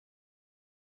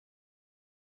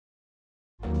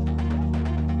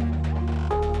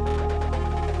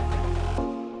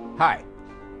Hi,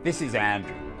 this is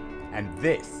Andrew, and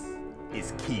this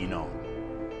is Keen On,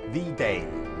 the daily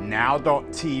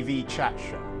Now.tv chat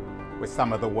show with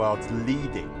some of the world's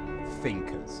leading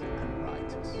thinkers and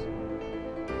writers.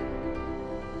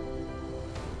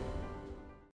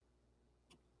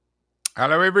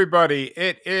 Hello, everybody.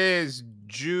 It is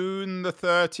June the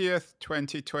 30th,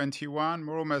 2021.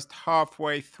 We're almost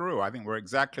halfway through. I think we're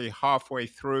exactly halfway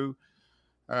through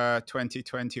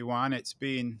 2021. It's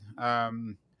been,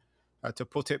 to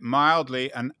put it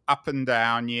mildly, an up and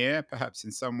down year. Perhaps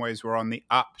in some ways we're on the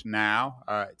up now.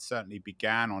 It certainly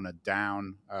began on a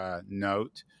down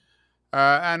note.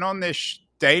 And on this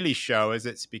daily show, as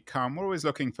it's become, we're always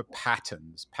looking for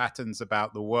patterns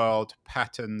about the world,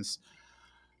 patterns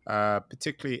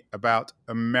particularly about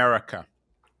America.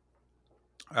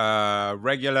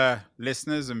 Regular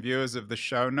listeners and viewers of the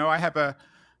show know I have a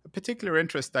particular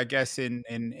interest, I guess, in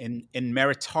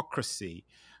meritocracy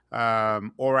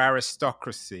or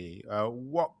aristocracy.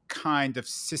 What kind of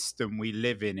system we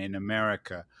live in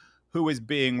America? Who is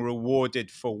being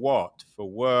rewarded for what? For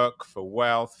work, for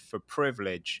wealth, for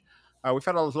privilege? We've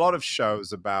had a lot of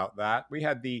shows about that. We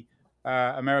had the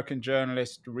American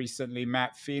journalist recently,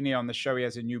 Matt Feeney, on the show. He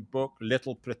has a new book,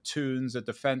 Little Platoons, A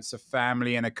Defense of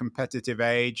Family in a Competitive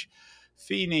Age.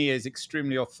 Feeney is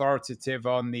extremely authoritative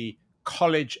on the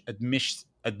college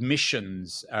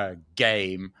admissions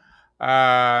game. He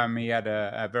had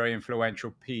a very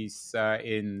influential piece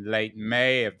in late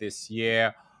May of this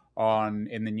year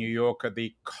in the New Yorker,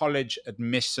 the college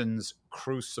admissions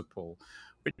crucible,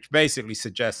 which basically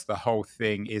suggests the whole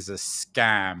thing is a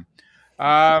scam.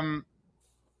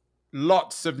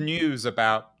 Lots of news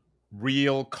about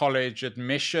real college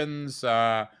admissions.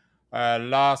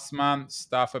 Last month,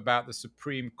 stuff about the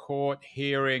Supreme Court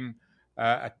hearing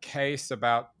a case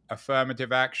about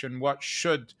affirmative action. What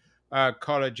should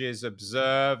colleges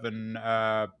observe and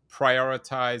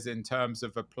prioritize in terms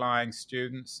of applying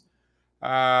students?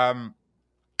 Some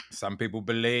people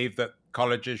believe that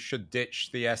colleges should ditch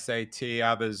the SAT,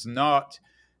 others not.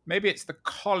 Maybe it's the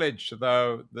college,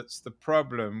 though, that's the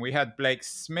problem. We had Blake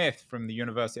Smith from the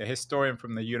university, a historian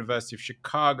from the University of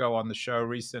Chicago, on the show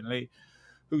recently,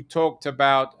 who talked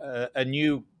about a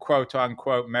new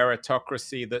quote-unquote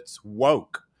meritocracy that's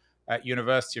woke at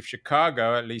University of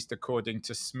Chicago. At least according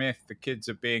to Smith, the kids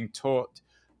are being taught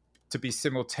to be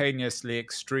simultaneously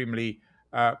extremely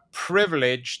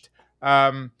privileged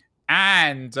and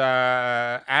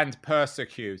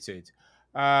persecuted.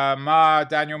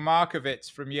 Daniel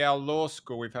Markovits from Yale Law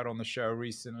School, we've had on the show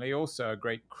recently, also a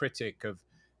great critic of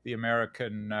the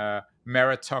American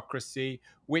meritocracy,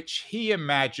 which he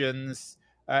imagines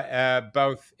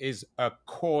both is a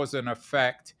cause and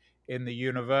effect in the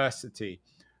university.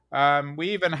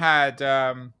 We even had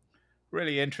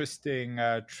really interesting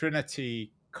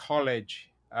Trinity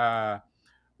College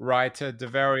writer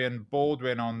Devarian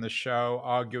Baldwin on the show,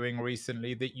 arguing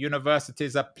recently that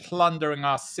universities are plundering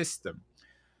our system.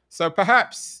 So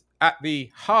perhaps at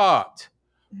the heart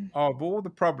of all the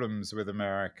problems with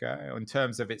America, in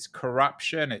terms of its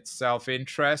corruption, its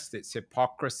self-interest, its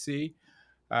hypocrisy,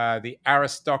 the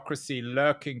aristocracy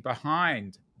lurking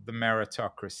behind the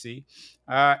meritocracy,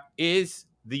 is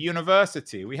the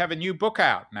university. We have a new book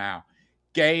out now,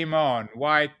 Game On,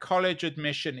 Why College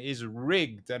Admission is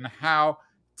Rigged and How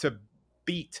to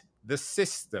Beat the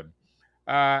System.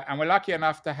 And we're lucky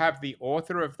enough to have the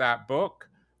author of that book,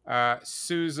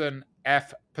 Susan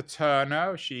F.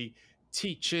 Paterno. She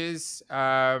teaches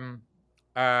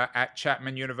at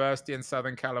Chapman University in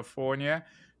Southern California.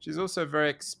 She's also a very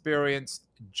experienced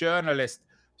journalist.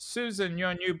 Susan,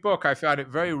 your new book, I found it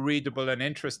very readable and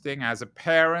interesting as a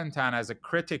parent and as a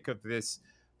critic of this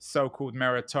so-called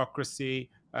meritocracy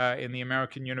in the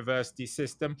American university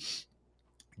system.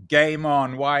 Game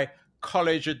On, Why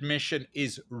College Admission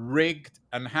is Rigged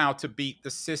and How to Beat the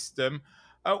System.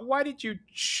 Why did you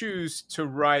choose to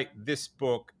write this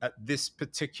book at this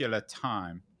particular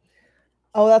time?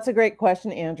 Oh, that's a great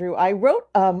question, Andrew. I wrote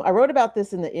about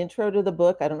this in the intro to the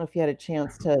book. I don't know if you had a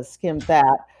chance to skim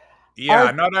that.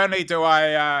 Yeah, not only did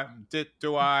I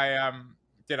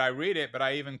read it, but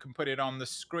I even can put it on the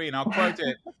screen. I'll quote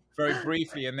it very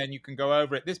briefly, and then you can go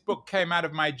over it. This book came out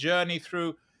of my journey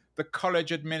through the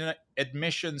college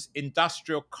admissions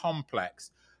industrial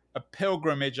complex, a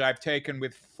pilgrimage I've taken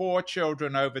with 4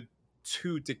 children over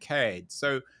 2 decades.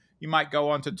 So you might go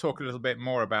on to talk a little bit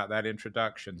more about that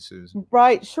introduction, Susan.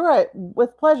 Right, sure,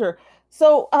 with pleasure.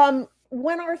 So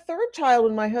when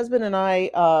my husband and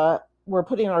I were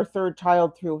putting our third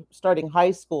child through starting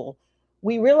high school,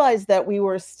 we realized that we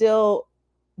were still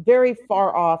very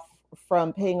far off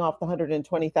from paying off the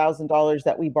 $120,000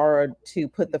 that we borrowed to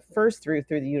put the first through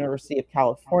the University of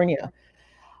California.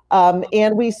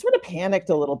 And we sort of panicked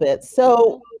a little bit.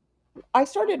 So I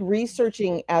started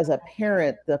researching as a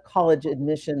parent the college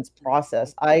admissions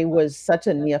process. I was such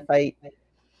a neophyte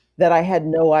that I had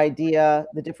no idea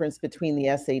the difference between the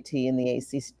SAT and the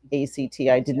ACT.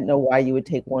 I didn't know why you would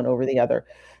take one over the other.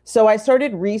 So I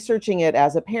started researching it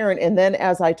as a parent. And then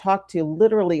as I talked to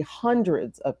literally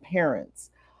hundreds of parents,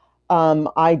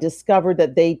 I discovered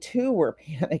that they too were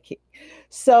panicking.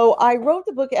 So I wrote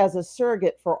the book as a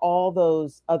surrogate for all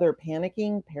those other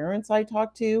panicking parents I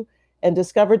talked to, and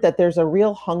discovered that there's a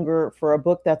real hunger for a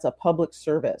book that's a public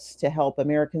service to help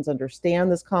Americans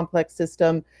understand this complex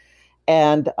system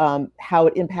and how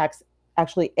it impacts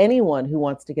actually anyone who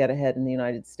wants to get ahead in the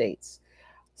United States.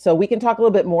 So we can talk a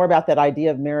little bit more about that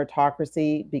idea of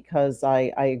meritocracy, because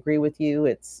I agree with you.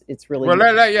 It's really well.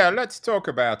 Let's talk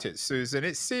about it, Susan.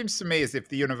 It seems to me as if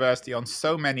the university, on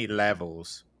so many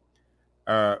levels,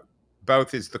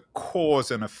 both is the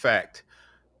cause and effect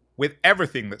with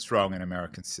everything that's wrong in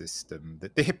American system,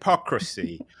 the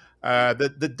hypocrisy,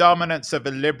 the dominance of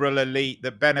a liberal elite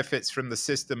that benefits from the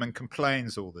system and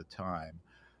complains all the time.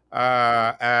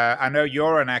 I know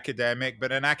you're an academic,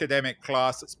 but an academic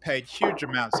class that's paid huge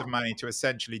amounts of money to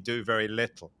essentially do very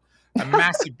little. A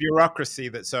massive bureaucracy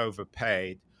that's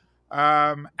overpaid,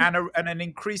 and an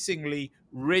increasingly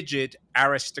rigid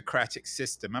aristocratic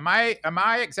system. Am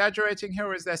I exaggerating here,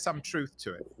 or is there some truth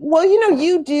to it? Well,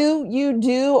 you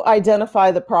do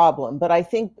identify the problem, but I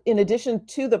think in addition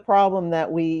to the problem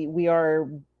that we are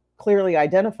clearly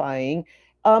identifying,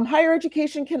 higher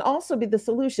education can also be the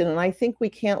solution, and I think we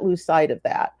can't lose sight of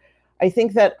that. I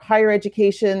think that higher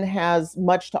education has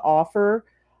much to offer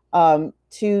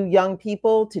to young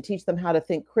people, to teach them how to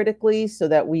think critically so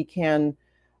that we can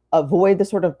avoid the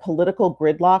sort of political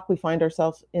gridlock we find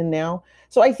ourselves in now.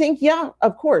 So I think, yeah,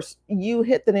 of course, you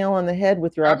hit the nail on the head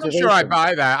with your observation. I'm not sure I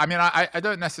buy that. I mean, I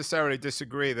don't necessarily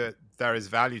disagree that there is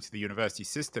value to the university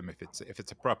system if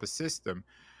it's a proper system.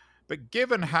 But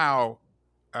given how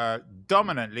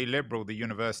dominantly liberal the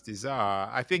universities are,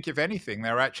 I think, if anything,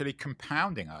 they're actually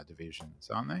compounding our divisions,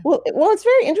 aren't they? Well, it's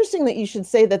very interesting that you should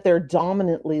say that they're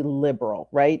dominantly liberal,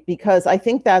 right? Because I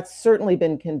think that's certainly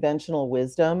been conventional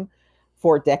wisdom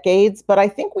for decades. But I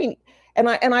think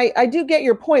I do get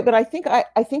your point, but I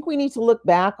think we need to look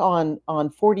back on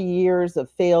 40 years of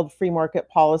failed free market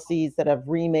policies that have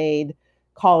remade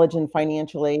college and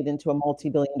financial aid into a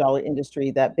multi-billion-dollar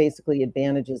industry that basically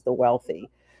advantages the wealthy.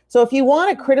 So if you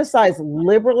want to criticize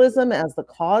liberalism as the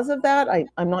cause of that,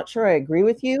 I'm not sure I agree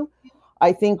with you.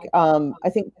 I think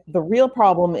the real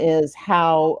problem is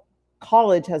how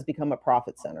college has become a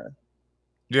profit center.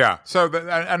 Yeah. So,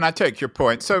 and I take your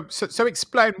point. So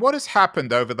explain what has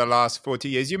happened over the last 40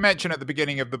 years. You mentioned at the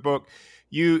beginning of the book,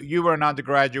 you were an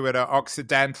undergraduate at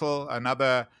Occidental,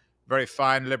 another very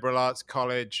fine liberal arts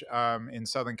college in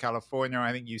Southern California.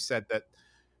 I think you said that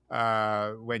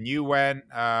when you went,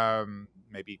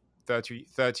 maybe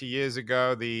 30 years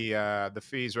ago, the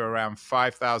fees were around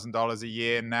 $5,000 a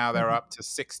year. Now they're up to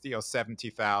 60 or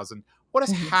 70,000. What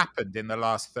has happened in the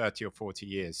last 30 or 40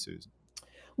 years, Susan?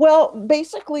 Well,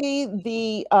 basically,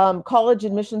 the college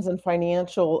admissions and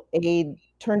financial aid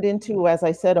turned into, as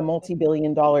I said, a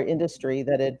multi-billion-dollar industry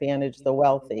that advantaged the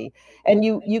wealthy. And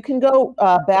you can go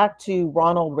back to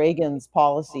Ronald Reagan's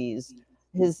policies,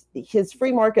 his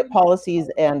free market policies,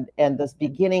 and this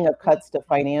beginning of cuts to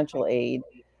financial aid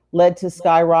led to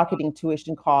skyrocketing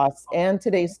tuition costs and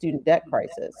today's student debt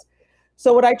crisis.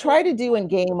 So what I try to do in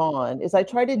Game On is I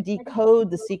try to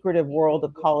decode the secretive world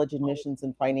of college admissions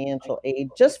and financial aid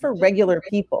just for regular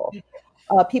people,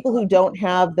 people who don't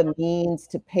have the means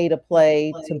to pay to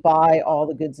play, to buy all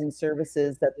the goods and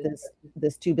services that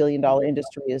this $2 billion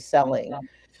industry is selling.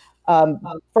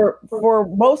 For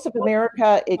most of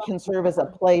America, it can serve as a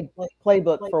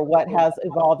playbook for what has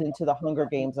evolved into the Hunger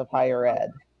Games of higher ed.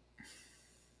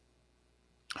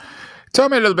 Tell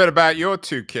me a little bit about your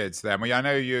two kids then. I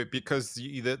know you, because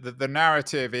the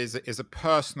narrative is a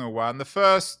personal one. The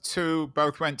first two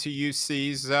both went to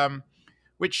UCs.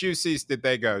 Which UCs did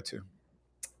they go to?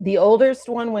 The oldest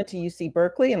one went to UC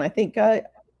Berkeley, and I think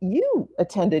you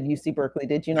attended UC Berkeley,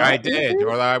 did you not? I did.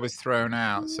 Well, I was thrown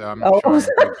out, so I'm not sure.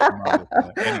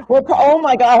 Well, oh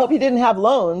my God, I hope you didn't have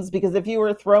loans, because if you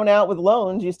were thrown out with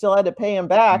loans, you still had to pay them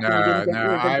back. No,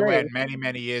 I went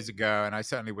many years ago, and I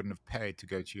certainly wouldn't have paid to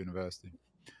go to university.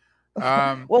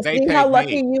 Well, see how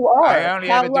lucky you are. I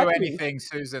only ever do anything,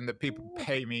 Susan, that people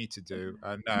pay me to do.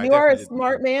 You are a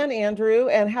smart man, Andrew,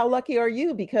 and how lucky are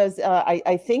you? Because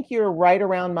I think you're right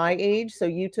around my age, so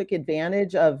you took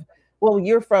advantage of Well,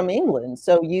 you're from England,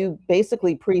 so you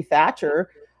basically pre-Thatcher,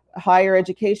 higher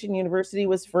education university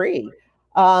was free.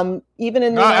 Even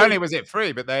in the Not United only was it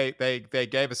free, but they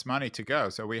gave us money to go,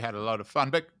 so we had a lot of fun.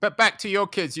 But back to your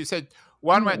kids, you said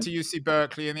one went to UC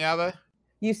Berkeley and the other,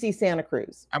 UC Santa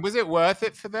Cruz. and was it worth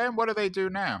it for them? What do they do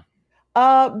now?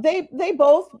 They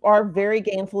both are very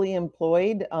gainfully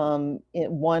employed.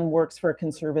 One works for a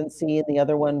conservancy, and the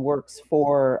other one works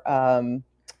for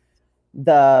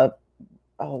the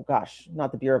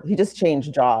not the Bureau. He just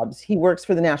changed jobs. He works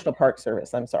for the National Park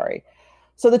Service. I'm sorry.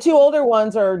 So the two older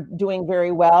ones are doing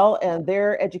very well, and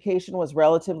their education was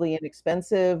relatively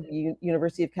inexpensive.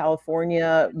 University of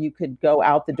California, you could go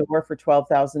out the door for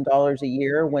 $12,000 a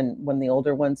year when the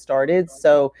older one started.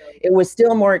 So it was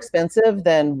still more expensive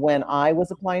than when I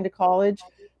was applying to college,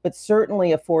 but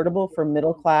certainly affordable for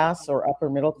middle class or upper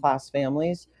middle class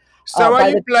families. So are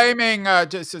you blaming,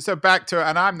 so back to,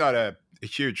 and I'm not a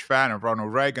huge fan of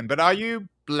Ronald Reagan, but are you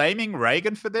blaming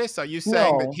Reagan for this? Are you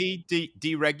saying that he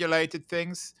deregulated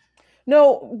things?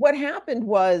 No, what happened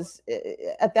was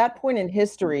at that point in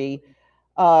history,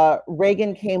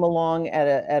 Reagan came along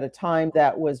at a time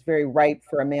that was very ripe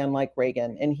for a man like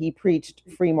Reagan, and he preached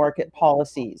free market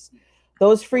policies.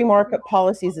 Those free market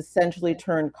policies essentially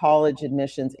turned college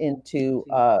admissions into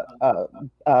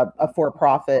a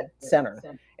for-profit center.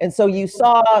 And so you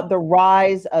saw the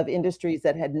rise of industries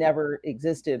that had never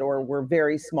existed or were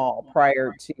very small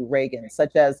prior to Reagan,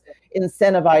 such as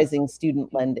incentivizing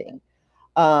student lending,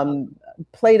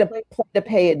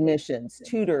 play-to-pay admissions,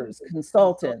 tutors,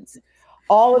 consultants,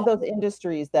 all of those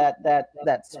industries that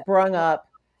sprung up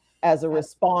as a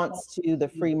response to the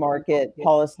free market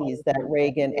policies that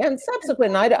Reagan and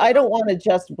subsequent, I don't want to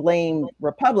just blame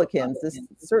Republicans. This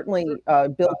certainly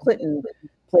Bill Clinton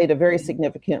played a very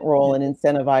significant role in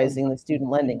incentivizing the student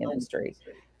lending industry.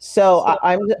 So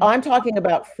I'm talking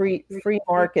about free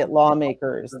market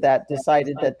lawmakers that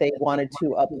decided that they wanted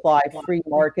to apply free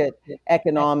market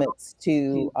economics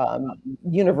to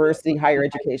university higher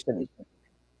education.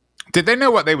 Did they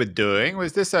know what they were doing?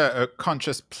 Was this a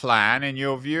conscious plan in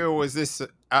your view, or was this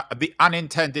the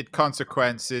unintended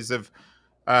consequences of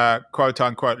quote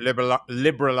unquote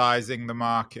liberalizing the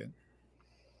market?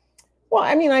 Well,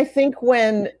 I mean, I think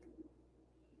when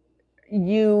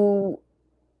you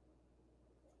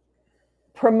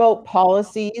promote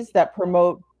policies that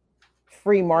promote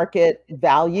free market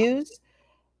values,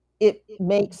 it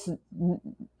makes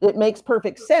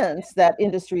perfect sense that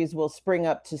industries will spring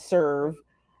up to serve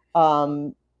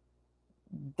the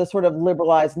sort of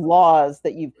liberalized laws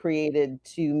that you've created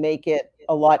to make it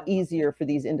a lot easier for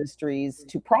these industries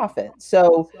to profit.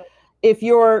 So if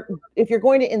you're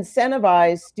going to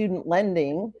incentivize student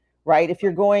lending, right, if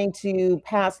you're going to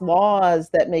pass laws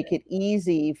that make it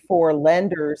easy for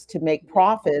lenders to make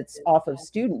profits off of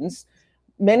students,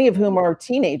 many of whom are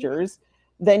teenagers,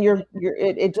 then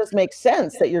it just makes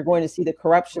sense that you're going to see the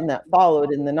corruption that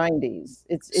followed in the 90s.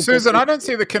 Susan, I don't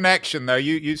see the connection, though.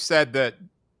 You said that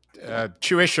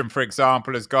tuition, for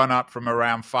example, has gone up from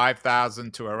around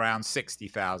 5,000 to around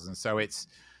 60,000. So it's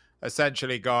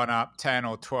essentially gone up 10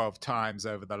 or 12 times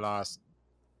over the last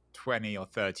 20 or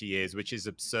 30 years, which is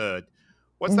absurd.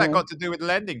 What's that got to do with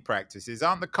lending practices?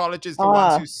 Aren't the colleges the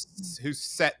ones who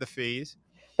set the fees?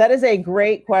 That is a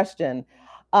great question.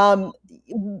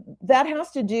 That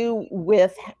has to do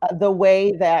with the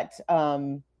way that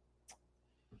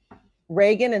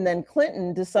Reagan and then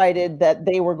Clinton decided that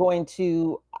they were going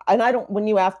to, and when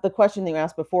you asked the question that you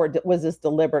asked before, was this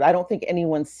deliberate? I don't think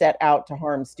anyone set out to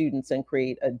harm students and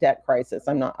create a debt crisis.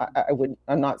 I'm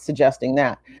not suggesting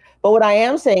that. But what I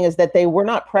am saying is that they were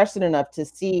not prescient enough to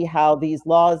see how these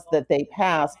laws that they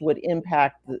passed would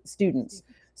impact the students.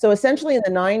 So essentially in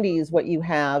the 90s, what you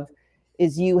have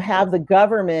is you have the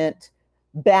government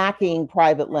backing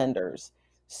private lenders.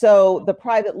 So the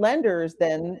private lenders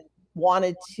then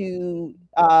wanted to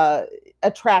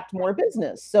attract more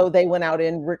business. So they went out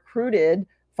and recruited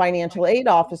financial aid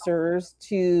officers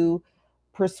to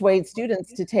persuade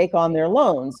students to take on their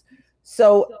loans.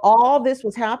 So all this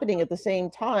was happening at the same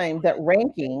time that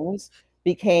rankings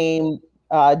became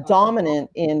dominant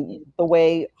in the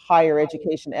way higher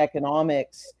education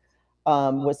economics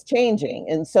was changing.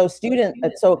 And so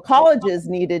colleges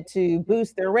needed to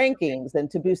boost their rankings,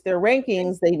 and to boost their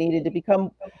rankings, they needed to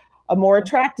become more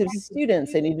attractive to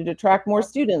students. They needed to attract more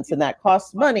students, and that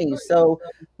costs money. So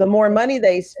the more money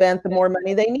they spent, the more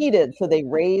money they needed. So they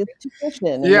raised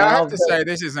tuition. Yeah, I have to say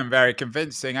this isn't very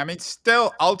convincing. I mean,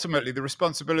 still, ultimately, the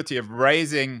responsibility of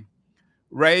raising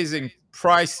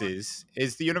prices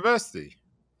is the university.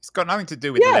 It's got nothing to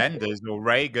do with Yes. lenders or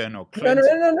Reagan or No, no,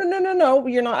 Clinton. no, no, no, no, no.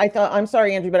 You're not. I'm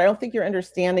sorry, Andrew, but I don't think you're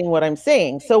understanding what I'm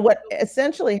saying. So what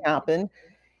essentially happened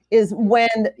is when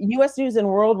U.S. News and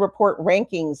World Report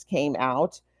rankings came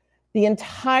out, the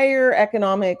entire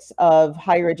economics of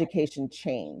higher education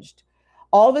changed.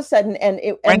 All of a sudden,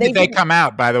 When did they come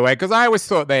out, by the way? Because I always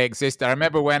thought they existed. I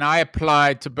remember when I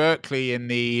applied to Berkeley in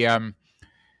the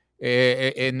early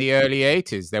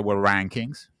 80s, there were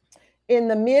rankings. In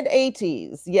the mid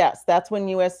 80s, yes, that's when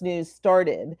U.S. News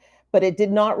started, but it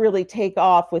did not really take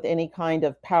off with any kind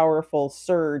of powerful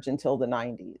surge until the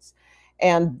 90s.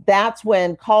 And that's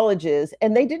when colleges,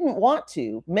 and they didn't want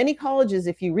to. Many colleges,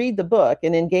 if you read the book,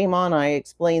 and in Game On, I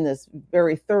explain this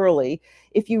very thoroughly.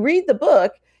 If you read the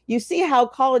book, you see how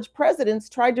college presidents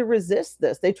tried to resist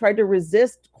this. They tried to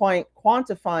resist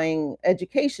quantifying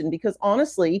education because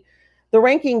honestly, the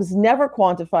rankings never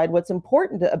quantified what's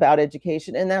important about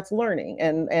education, and that's learning.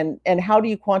 And how do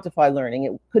you quantify learning?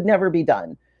 It could never be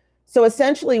done. So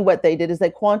essentially what they did is they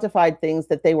quantified things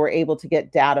that they were able to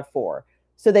get data for.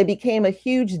 So they became a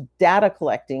huge data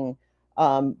collecting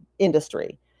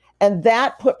industry. And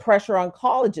that put pressure on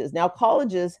colleges. Now,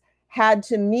 colleges had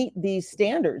to meet these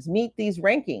standards, meet these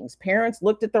rankings. Parents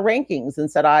looked at the rankings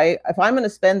and said, if I'm going to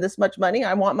spend this much money,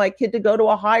 I want my kid to go to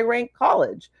a high-ranked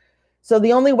college. So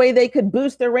the only way they could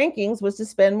boost their rankings was to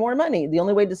spend more money. The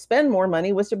only way to spend more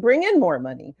money was to bring in more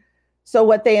money. So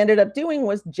what they ended up doing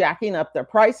was jacking up their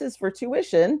prices for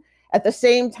tuition. At the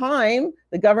same time,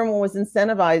 the government was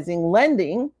incentivizing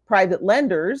lending, private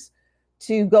lenders,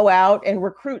 to go out and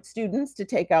recruit students to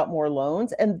take out more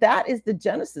loans. And that is the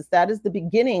genesis. That is the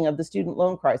beginning of the student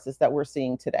loan crisis that we're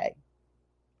seeing today.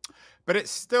 But it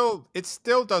still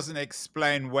doesn't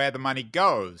explain where the money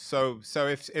goes. So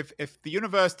if the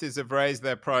universities have raised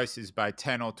their prices by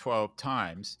 10 or 12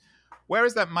 times, where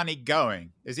is that money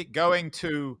going? Is it going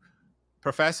to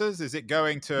professors? Is it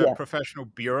going to professional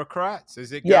bureaucrats?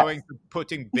 Is it going to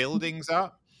putting buildings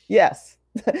up? Yes.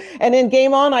 And in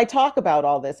Game On, I talk about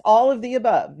all this, all of the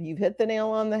above. You've hit the nail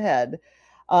on the head.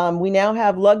 We now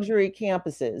have luxury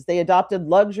campuses. They adopted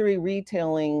luxury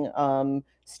retailing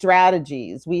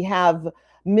strategies. We have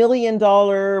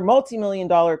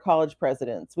multi-million-dollar college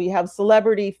presidents. We have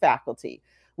celebrity faculty.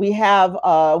 We have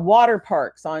water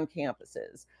parks on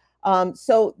campuses.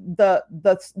 So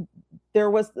there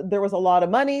was a lot of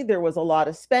money. There was a lot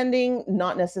of spending,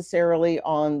 not necessarily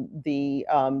on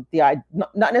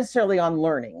not necessarily on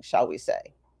learning, shall we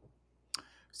say.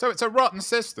 So it's a rotten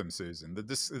system, Susan.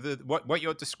 What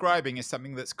you're describing is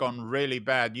something that's gone really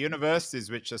bad. Universities,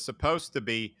 which are supposed to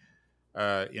be,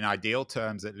 in ideal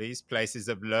terms at least, places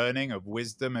of learning, of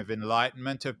wisdom, of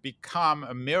enlightenment, have become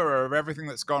a mirror of everything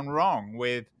that's gone wrong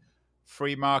with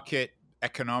free market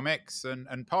economics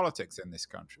and politics in this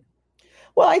country.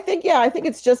 Well, I think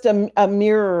it's just a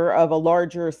mirror of a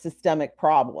larger systemic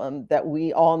problem that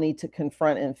we all need to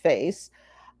confront and face.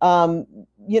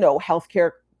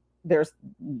 Healthcare,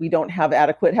 we don't have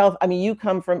adequate health. I mean, you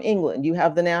come from England. You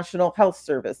have the National Health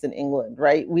Service in England,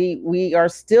 right? We are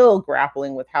still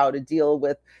grappling with how to deal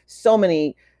with so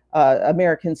many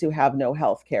Americans who have no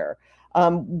health care.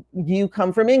 You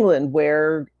come from England,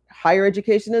 where higher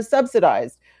education is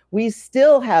subsidized. We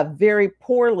still have very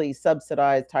poorly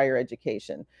subsidized higher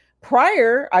education.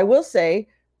 Prior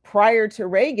to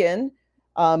Reagan,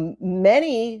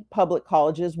 many public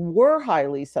colleges were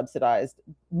highly subsidized.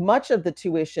 Much of the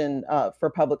tuition for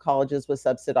public colleges was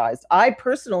subsidized. I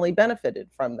personally benefited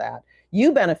from that.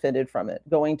 You benefited from it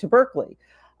going to Berkeley.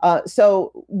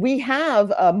 So we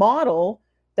have a model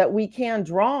that we can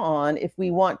draw on if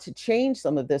we want to change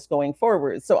some of this going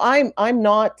forward. So I'm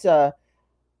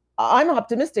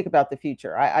optimistic about the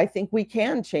future. I think we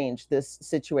can change this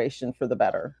situation for the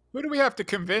better. Who do we have to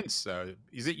convince, though?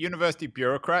 Is it university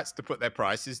bureaucrats to put their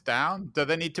prices down? Do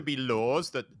there need to be laws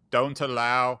that don't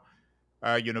allow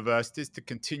universities to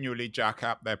continually jack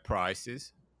up their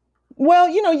prices? Well,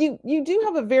 you do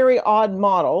have a very odd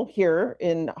model here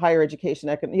in higher education.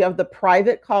 You have the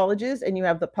private colleges and you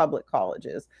have the public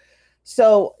colleges.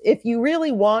 So if you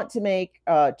really want to make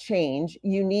change,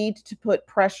 you need to put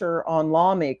pressure on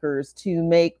lawmakers to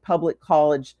make public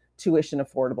college tuition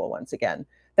affordable once again.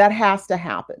 That has to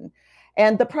happen.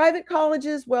 And the private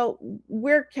colleges, well,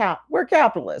 we're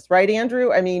capitalists, right,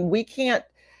 Andrew? I mean, we can't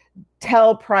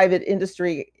tell private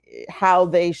industry how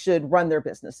they should run their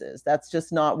businesses. That's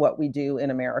just not what we do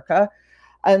in America.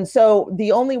 And so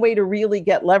the only way to really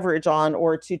get leverage on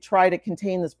or to try to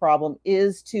contain this problem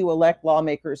is to elect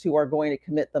lawmakers who are going to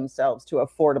commit themselves to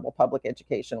affordable public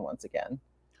education once again.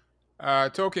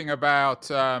 Talking about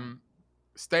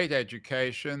state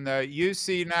education, you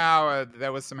see now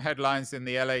there was some headlines in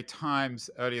the LA Times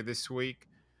earlier this week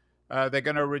they're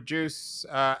going to reduce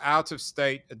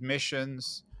out-of-state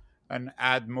admissions and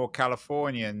add more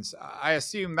Californians. I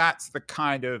assume that's the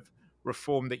kind of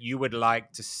reform that you would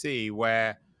like to see,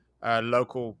 where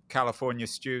local California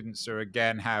students are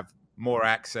again have more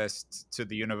access to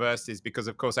the universities, because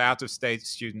of course out-of-state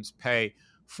students pay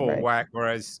full whack,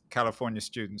 whereas California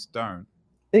students don't.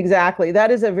 Exactly.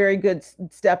 That is a very good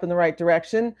step in the right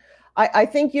direction. I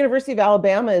think University of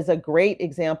Alabama is a great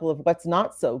example of what's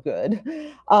not so good.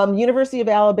 University of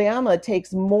Alabama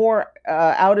takes more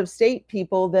out-of-state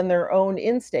people than their own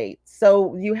in-state.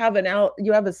 So you have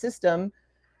a system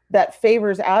that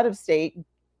favors out-of-state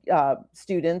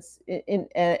students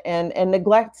and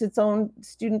neglects its own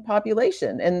student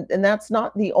population, and that's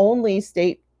not the only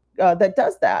state that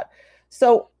does that.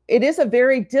 So it is a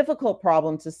very difficult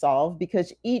problem to solve,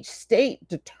 because each state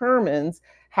determines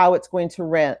how it's going to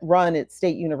run its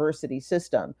state university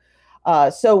system.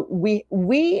 So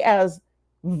we as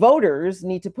voters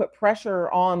need to put pressure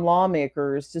on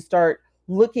lawmakers to start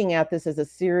looking at this as a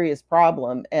serious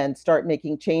problem and start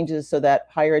making changes so that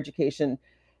higher education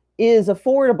is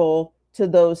affordable to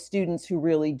those students who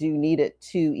really do need it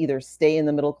to either stay in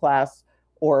the middle class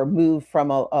or move from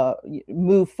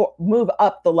move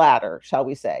up the ladder, shall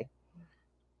we say.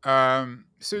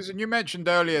 Susan, you mentioned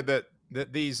earlier that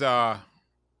these are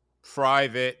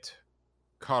private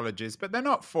colleges, but they're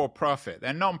not for profit.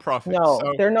 They're non-profit. No,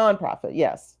 so, they're non-profit.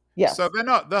 Yes. So they're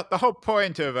not. The whole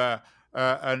point of a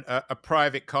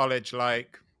private college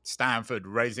like Stanford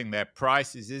raising their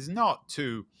prices is not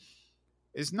to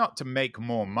make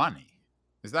more money.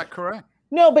 Is that correct?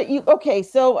 No, but okay.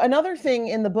 So another thing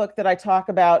in the book that I talk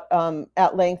about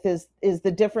at length is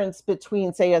the difference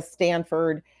between, say, a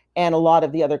Stanford and a lot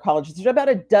of the other colleges. There's about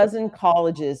a dozen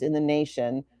colleges in the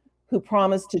nation who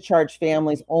promise to charge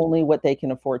families only what they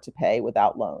can afford to pay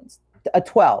without loans.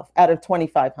 12 out of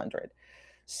 2,500.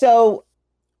 So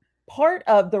part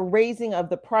of the raising of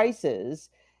the prices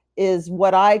is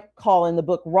what I call in the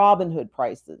book Robin Hood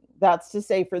pricing. That's to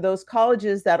say, for those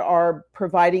colleges that are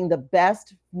providing the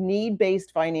best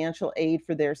need-based financial aid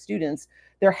for their students,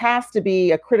 there has to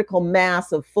be a critical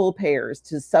mass of full payers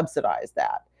to subsidize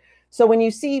that. So when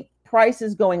you see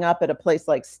prices going up at a place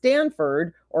like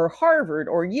Stanford or Harvard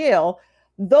or Yale,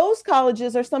 those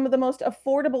colleges are some of the most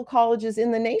affordable colleges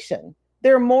in the nation.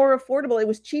 They're more affordable. It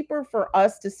was cheaper for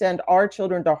us to send our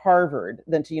children to Harvard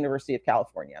than to University of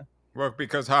California. Well,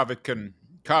 because Harvard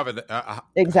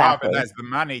exactly. Harvard has the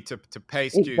money to pay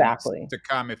students to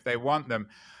come if they want them.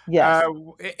 Yes.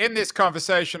 In this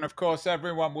conversation, of course,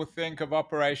 everyone will think of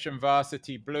Operation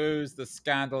Varsity Blues, the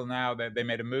scandal now that they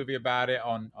made a movie about it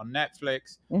on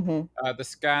Netflix, the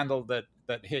scandal that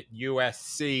hit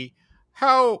USC.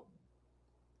 How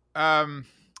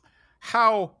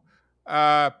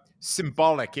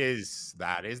symbolic is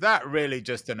that? Is that really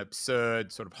just an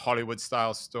absurd sort of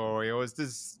Hollywood-style story, or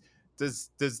does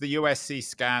the USC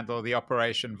scandal, the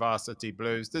Operation Varsity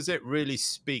Blues, does it really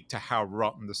speak to how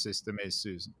rotten the system is,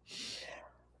 Susan?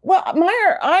 Well,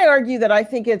 I argue that I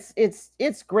think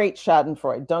it's great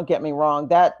Schadenfreude. Don't get me wrong.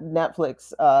 That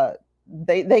Netflix,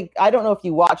 they I don't know if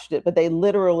you watched it, but they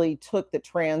literally took the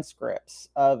transcripts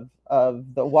of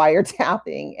the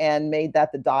wiretapping and made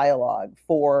that the dialogue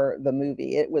for the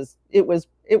movie. It was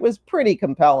pretty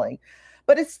compelling.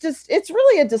 But it's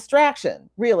really a distraction,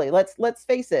 really. Let's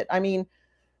face it. I mean,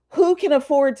 who can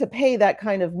afford to pay that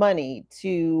kind of money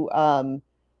to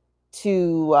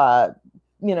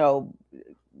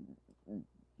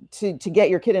get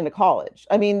your kid into college?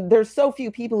 I mean, there's so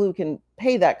few people who can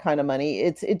pay that kind of money.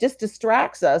 It just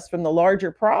distracts us from the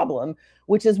larger problem,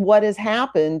 which is what has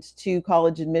happened to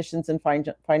college admissions and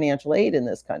financial aid in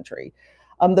this country.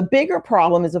 The bigger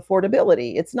problem is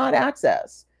affordability. It's not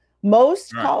access.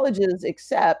 Most colleges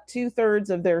accept 2/3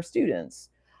 of their students.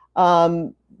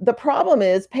 The problem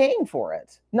is paying for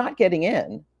it, not getting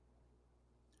in.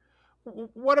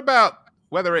 What about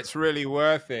whether it's really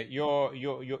worth it? Your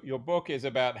book is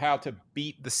about how to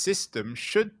beat the system.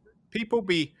 Should people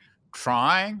be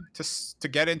trying to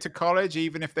get into college,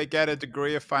 even if they get a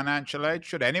degree of financial aid?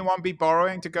 Should anyone be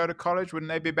borrowing to go to college?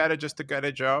 Wouldn't they be better just to get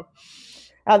a job?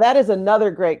 Now, that is another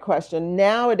great question.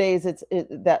 Nowadays,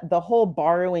 that the whole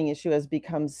borrowing issue has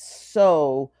become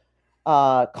so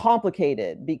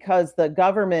complicated because the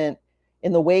government,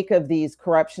 in the wake of these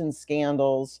corruption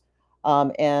scandals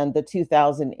and the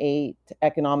 2008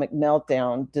 economic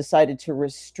meltdown, decided to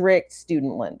restrict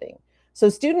student lending. So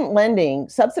student lending,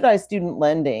 subsidized student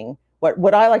lending,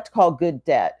 what I like to call good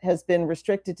debt, has been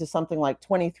restricted to something like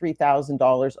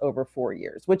 $23,000 over 4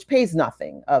 years, which pays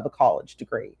nothing of a college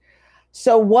degree.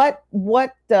 So what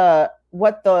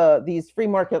these free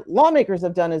market lawmakers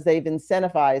have done is they've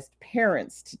incentivized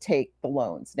parents to take the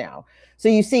loans now. So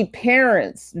you see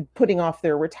parents putting off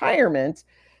their retirement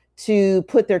to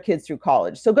put their kids through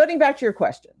college. So going back to your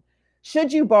question,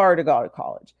 should you borrow to go to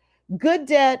college? Good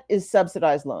debt is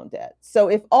subsidized loan debt. So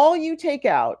if all you take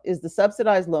out is the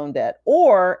subsidized loan debt,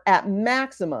 or at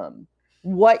maximum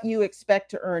what you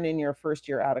expect to earn in your first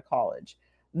year out of college,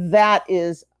 that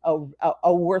is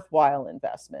a worthwhile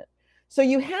investment. So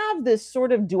you have this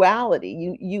sort of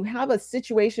duality. You have a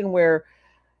situation where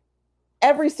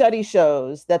every study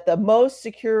shows that the most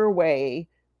secure way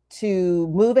to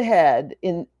move ahead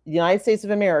in the United States of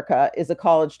America is a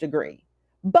college degree.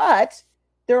 But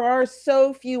there are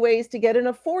so few ways to get an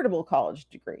affordable college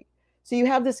degree. So you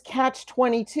have this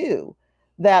catch-22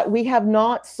 that we have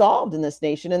not solved in this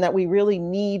nation, and that we really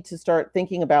need to start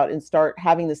thinking about and start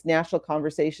having this national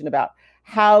conversation about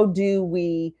how do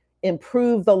we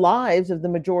improve the lives of the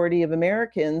majority of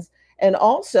Americans and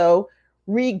also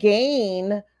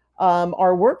regain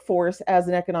our workforce as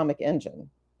an economic engine.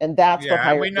 And that's what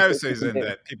and we know, Susan,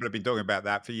 that people have been talking about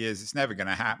that for years. It's never going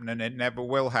to happen, and it never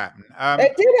will happen.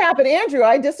 It did happen, Andrew.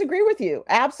 I disagree with you.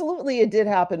 Absolutely, it did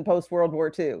happen post-World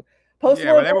War II. But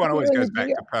everyone always goes back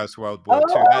to post-World War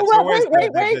II.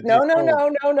 Wait. No, and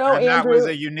Andrew. That was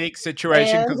a unique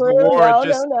situation because the war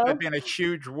had been a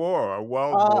huge war, a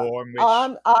world war. In which...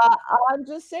 I'm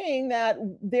just saying that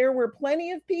there were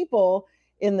plenty of people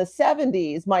in the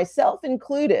 70s, myself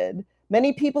included,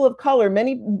 many people of color,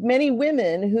 many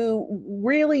women who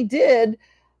really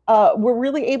were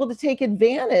really able to take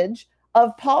advantage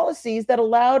of policies that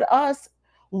allowed us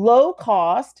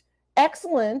low-cost,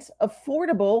 excellent,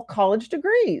 affordable college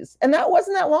degrees. And that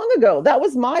wasn't that long ago. That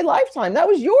was my lifetime. That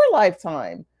was your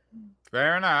lifetime.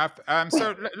 Fair enough.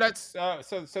 So let's.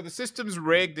 So the system's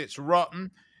rigged. It's rotten.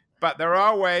 But there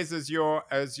are ways, as your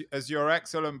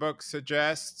excellent book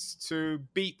suggests, to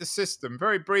beat the system.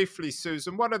 Very briefly,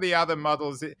 Susan, what are the other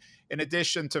models in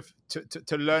addition to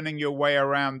learning your way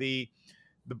around the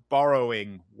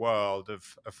borrowing world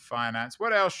of finance?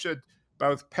 What else should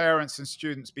both parents and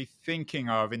students be thinking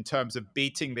of in terms of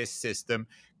beating this system,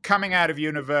 coming out of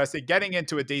university, getting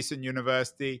into a decent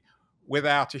university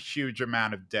without a huge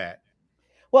amount of debt?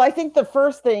 Well, I think the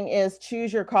first thing is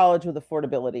choose your college with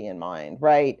affordability in mind,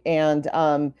 right? And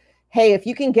hey, if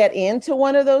you can get into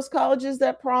one of those colleges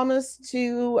that promise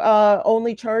to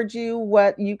only charge you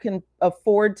what you can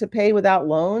afford to pay without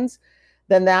loans,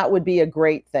 then that would be a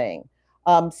great thing.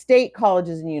 State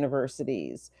colleges and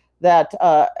universities that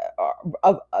are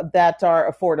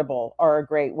affordable are a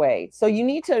great way. So you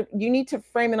need to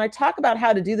frame, and I talk about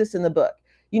how to do this in the book.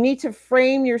 You need to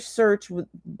frame your search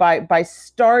by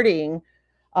starting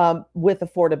with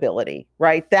affordability,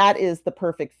 right? That is the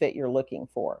perfect fit you're looking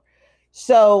for.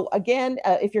 So again,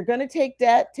 if you're going to take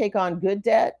debt, take on good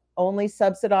debt, only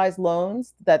subsidized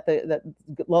loans that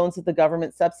the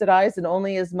government subsidized, and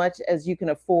only as much as you can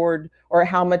afford or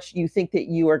how much you think that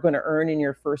you are going to earn in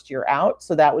your first year out.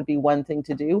 So that would be one thing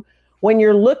to do. When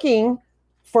you're looking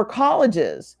for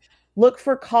colleges, look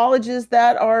for colleges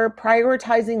that are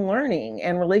prioritizing learning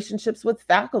and relationships with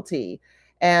faculty,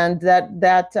 and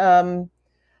that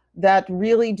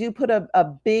really do put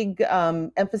a big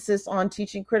emphasis on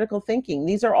teaching critical thinking.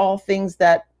 These are all things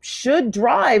that should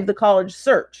drive the college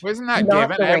search. Well, isn't that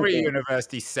given? Every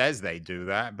university says they do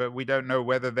that, but we don't know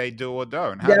whether they do or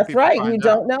don't. That's right. You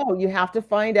don't know. You have to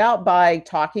find out by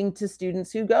talking to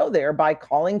students who go there, by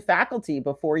calling faculty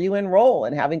before you enroll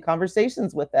and having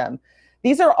conversations with them.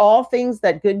 These are all things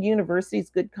that good universities,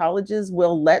 good colleges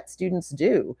will let students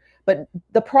do. But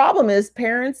the problem is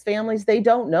parents, families, they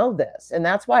don't know this. And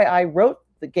that's why I wrote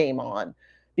the Game On,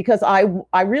 because I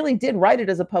really did write it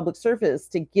as a public service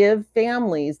to give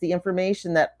families the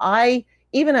information that I,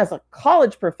 even as a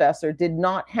college professor, did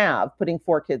not have putting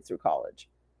 4 kids through college.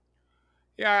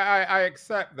 Yeah, I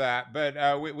accept that.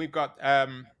 But we've got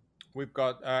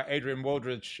Adrian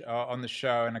Wooldridge on the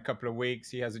show in a couple of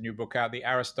weeks. He has a new book out, The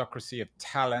Aristocracy of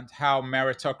Talent, How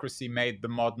Meritocracy Made the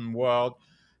Modern World.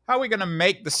 How are we going to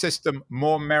make the system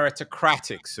more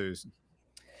meritocratic, Susan?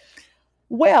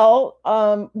 Well,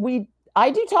 I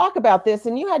do talk about this,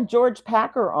 and you had George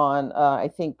Packer on, I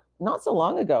think, not so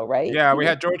long ago, right? Yeah, we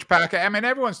had George Packer. I mean,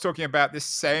 everyone's talking about this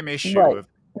same issue of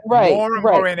more and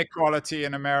more inequality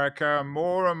in America,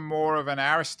 more and more of an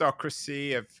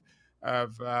aristocracy of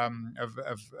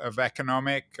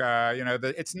economic,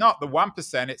 it's not the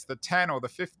 1%, it's the 10 or the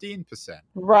 15%.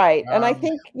 Right. And I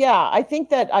think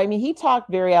that, I mean, he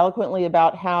talked very eloquently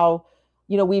about how,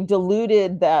 we've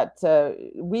diluted that,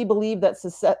 we believe that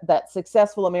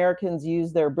successful Americans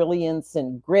use their brilliance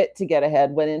and grit to get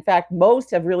ahead, when in fact, most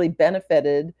have really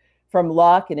benefited from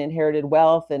luck and inherited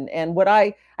wealth. And what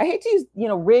I hate to use,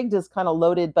 rigged is kind of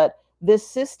loaded, but this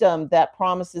system that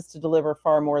promises to deliver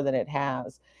far more than it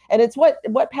has. And it's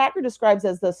what Packer describes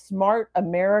as the smart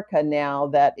America now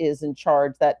that is in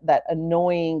charge, that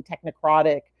annoying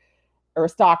technocratic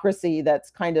aristocracy that's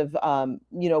kind of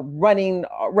running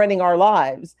our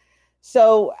lives.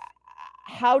 So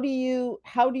how do you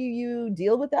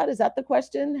deal with that? Is that the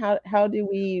question? How do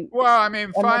we? Well, I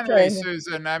mean, finally,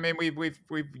 Susan, I mean,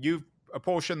 you've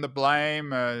apportioned the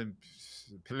blame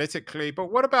politically, but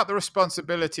what about the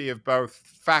responsibility of both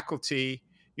faculty,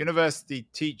 university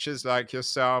teachers like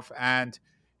yourself, and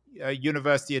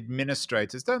university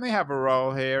administrators? Don't they have a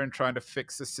role here in trying to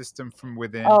fix the system from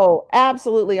within? Oh,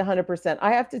 absolutely, 100%.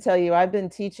 I have to tell you, I've been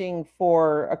teaching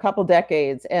for a couple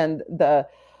decades, and the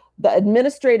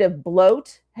administrative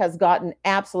bloat has gotten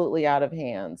absolutely out of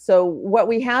hand. So what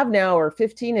we have now are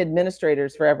 15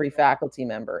 administrators for every faculty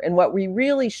member. And what we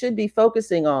really should be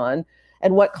focusing on,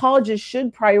 and what colleges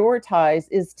should prioritize,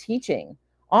 is teaching.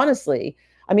 Honestly,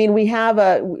 I mean, we have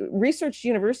research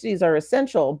universities are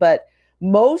essential, but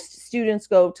most students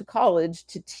go to college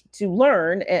to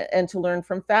learn and to learn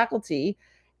from faculty.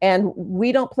 And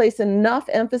we don't place enough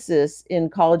emphasis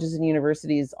in colleges and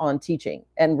universities on teaching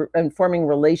and forming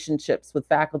relationships with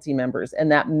faculty members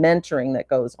and that mentoring that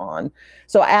goes on.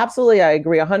 So absolutely, I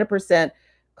agree 100%.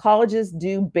 Colleges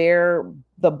do bear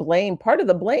the blame, part of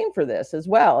the blame for this as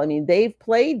well. I mean, they've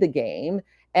played the game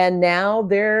and now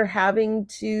they're having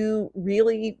to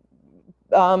really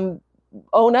own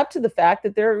up to the fact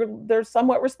that they're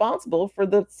somewhat responsible for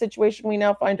the situation we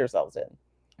now find ourselves in.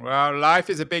 Well,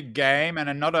 life is a big game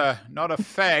and not a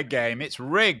fair game. It's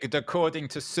rigged, according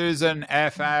to Susan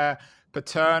F.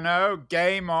 Paterno.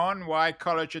 Game On, Why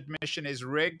College Admission is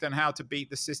Rigged and How to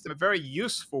Beat the System. A very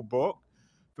useful book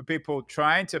for people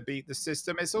trying to beat the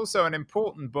system. It's also an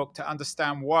important book to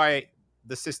understand why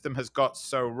the system has got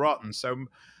so rotten. So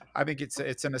I think it's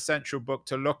an essential book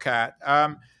to look at.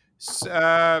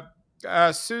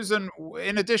 Susan,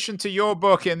 in addition to your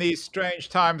book in these strange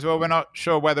times where we're not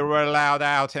sure whether we're allowed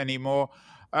out anymore,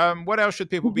 what else should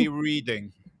people be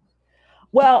reading?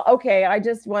 Well, okay, I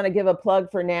just want to give a plug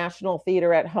for National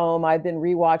Theater at Home. I've been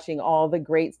rewatching all the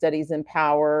great studies in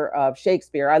power of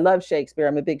Shakespeare. I love Shakespeare.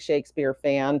 I'm a big Shakespeare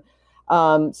fan.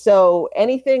 So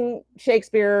anything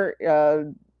Shakespeare,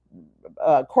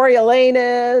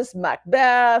 Coriolanus,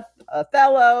 Macbeth,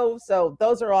 Othello. So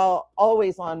those are all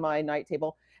always on my night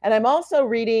table. And I'm also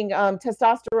reading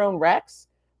Testosterone Rex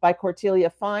by Cordelia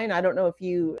Fine. I don't know if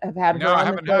you have had her on. No, I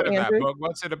haven't heard of that book.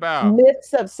 What's it about?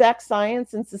 Myths of Sex,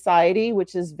 Science, and Society,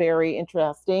 which is very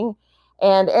interesting.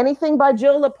 And anything by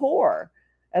Jill Lepore.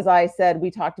 As I said,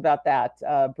 we talked about that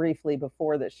briefly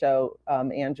before the show,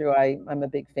 Andrew. I'm a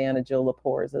big fan of Jill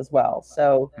Lepore's as well.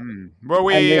 So, well,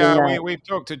 we've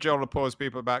talked to Jill Lepore's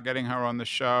people about getting her on the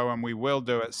show, and we will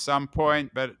do at some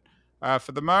point. But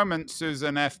for the moment,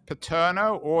 Susan F.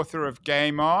 Paterno, author of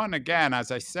Game On. Again,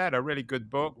 as I said, a really good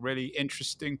book, really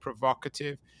interesting,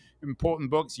 provocative, important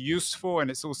books, useful,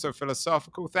 and it's also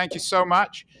philosophical. Thank you so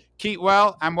much. Keep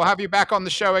well, and we'll have you back on the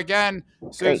show again,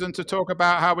 Susan, Great. To talk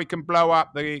about how we can blow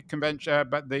up the convention,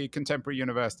 but the Contemporary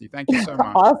University. Thank you so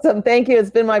much. Awesome. Thank you. It's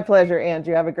been my pleasure,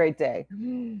 Andrew. Have a great day.